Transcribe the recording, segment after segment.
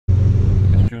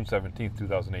June 17th,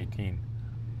 2018.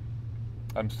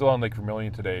 I'm still on Lake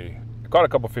Vermilion today. I caught a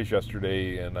couple fish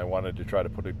yesterday and I wanted to try to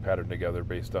put a pattern together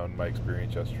based on my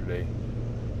experience yesterday.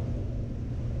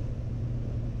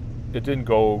 It didn't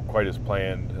go quite as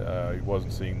planned. I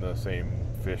wasn't seeing the same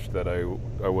fish that I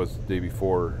was the day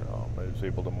before. I was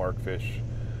able to mark fish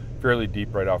fairly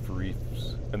deep right off the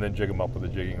reefs and then jig them up with a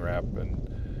jigging wrap.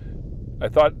 And I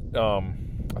thought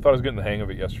I was getting the hang of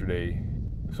it yesterday,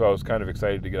 so I was kind of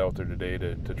excited to get out there today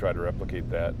to try to replicate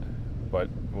that. But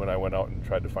when I went out and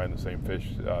tried to find the same fish,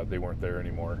 they weren't there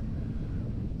anymore.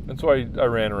 And so I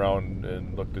ran around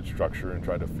and looked at structure and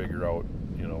tried to figure out,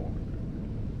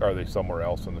 are they somewhere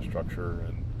else in the structure?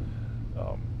 And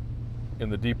in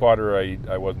the deep water,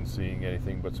 I wasn't seeing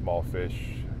anything but small fish.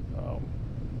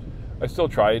 I still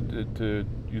tried to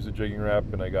use a jigging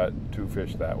wrap, and I got 2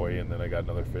 fish that way, and then I got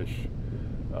another fish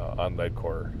on lead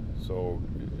core. So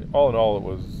all in all, it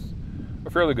was a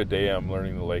fairly good day. I'm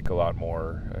learning the lake a lot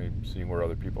more. I'm seeing where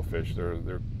other people fish.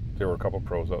 There were a couple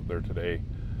pros out there today,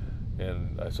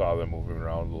 and I saw them moving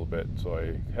around a little bit. So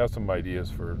I have some ideas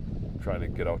for trying to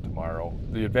get out tomorrow.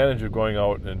 The advantage of going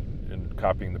out and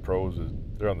copying the pros is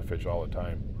they're on the fish all the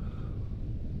time.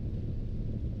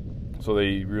 So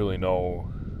they really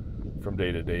know from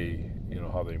day to day,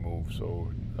 how they move.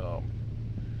 So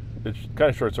it kind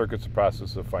of short circuits the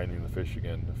process of finding the fish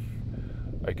again. If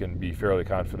I can be fairly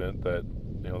confident that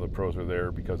the pros are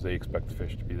there because they expect the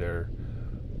fish to be there.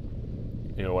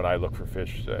 When I look for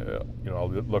fish, I'll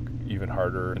look even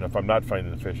harder. And if I'm not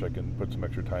finding the fish, I can put some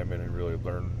extra time in and really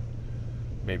learn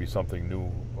maybe something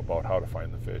new about how to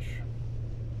find the fish.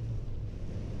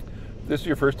 If this is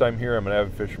your first time here, I'm an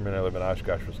avid fisherman. I live in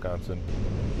Oshkosh, Wisconsin.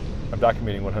 I'm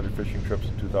documenting 100 fishing trips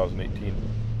in 2018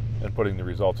 and putting the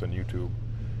results on YouTube.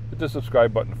 Hit the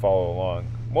subscribe button to follow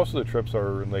along. Most of the trips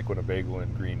are in Lake Winnebago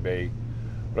and Green Bay,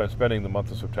 but I'm spending the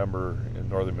month of September in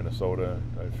northern Minnesota.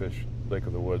 I fish Lake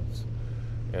of the Woods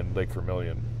and Lake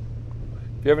Vermilion.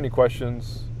 If you have any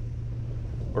questions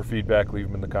or feedback, leave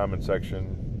them in the comment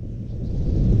section.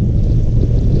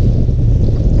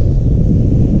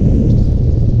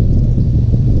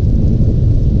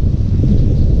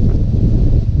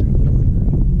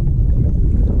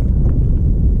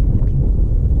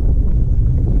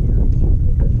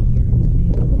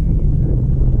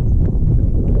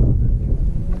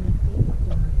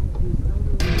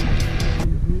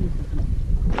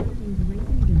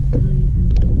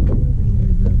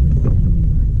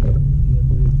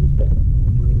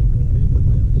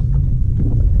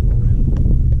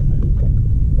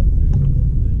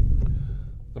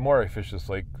 The more I fish this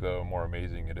lake, the more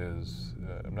amazing it is.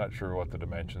 I'm not sure what the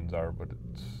dimensions are, but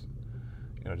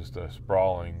it's just a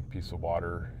sprawling piece of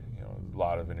water. A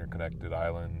lot of interconnected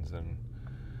islands and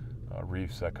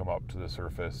reefs that come up to the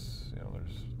surface.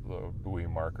 There's buoy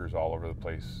markers all over the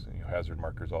place, hazard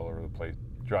markers all over the place,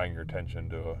 drawing your attention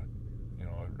to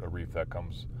a reef that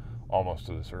comes almost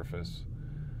to the surface.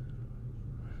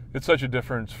 It's such a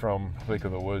difference from Lake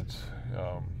of the Woods.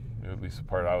 At least the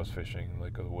part I was fishing,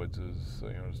 Lake of the Woods is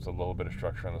just a little bit of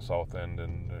structure on the south end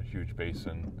and a huge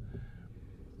basin.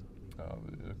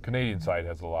 The Canadian side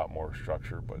has a lot more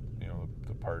structure, but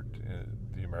the part,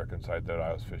 the American side that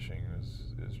I was fishing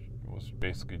was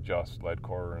basically just lead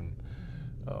core and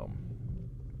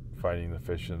finding the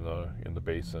fish in the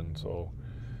basin. So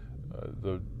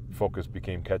the focus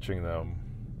became catching them,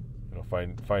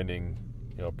 finding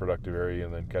a productive area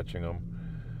and then catching them.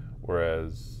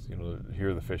 Whereas,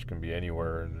 here the fish can be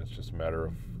anywhere, and it's just a matter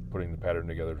of putting the pattern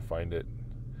together to find it.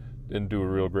 Didn't do a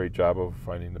real great job of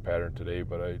finding the pattern today,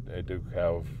 but I do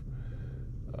have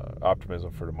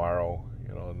optimism for tomorrow.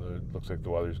 And it looks like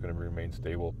the weather is going to remain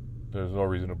stable. There's no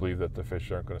reason to believe that the fish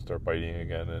aren't going to start biting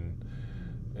again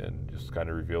and just kind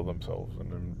of reveal themselves.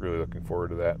 And I'm really looking forward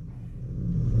to that.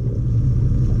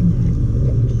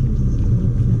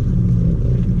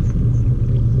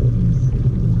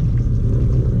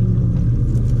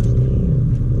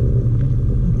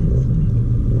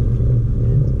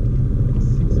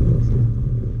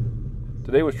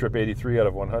 Today was trip 83 out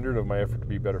of 100 of my effort to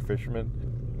be a better fisherman.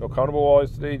 No countable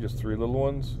walleyes today, just 3 little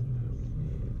ones.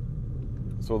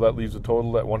 So that leaves a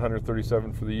total at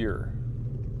 137 for the year.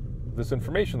 With this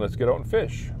information, let's get out and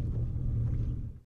fish.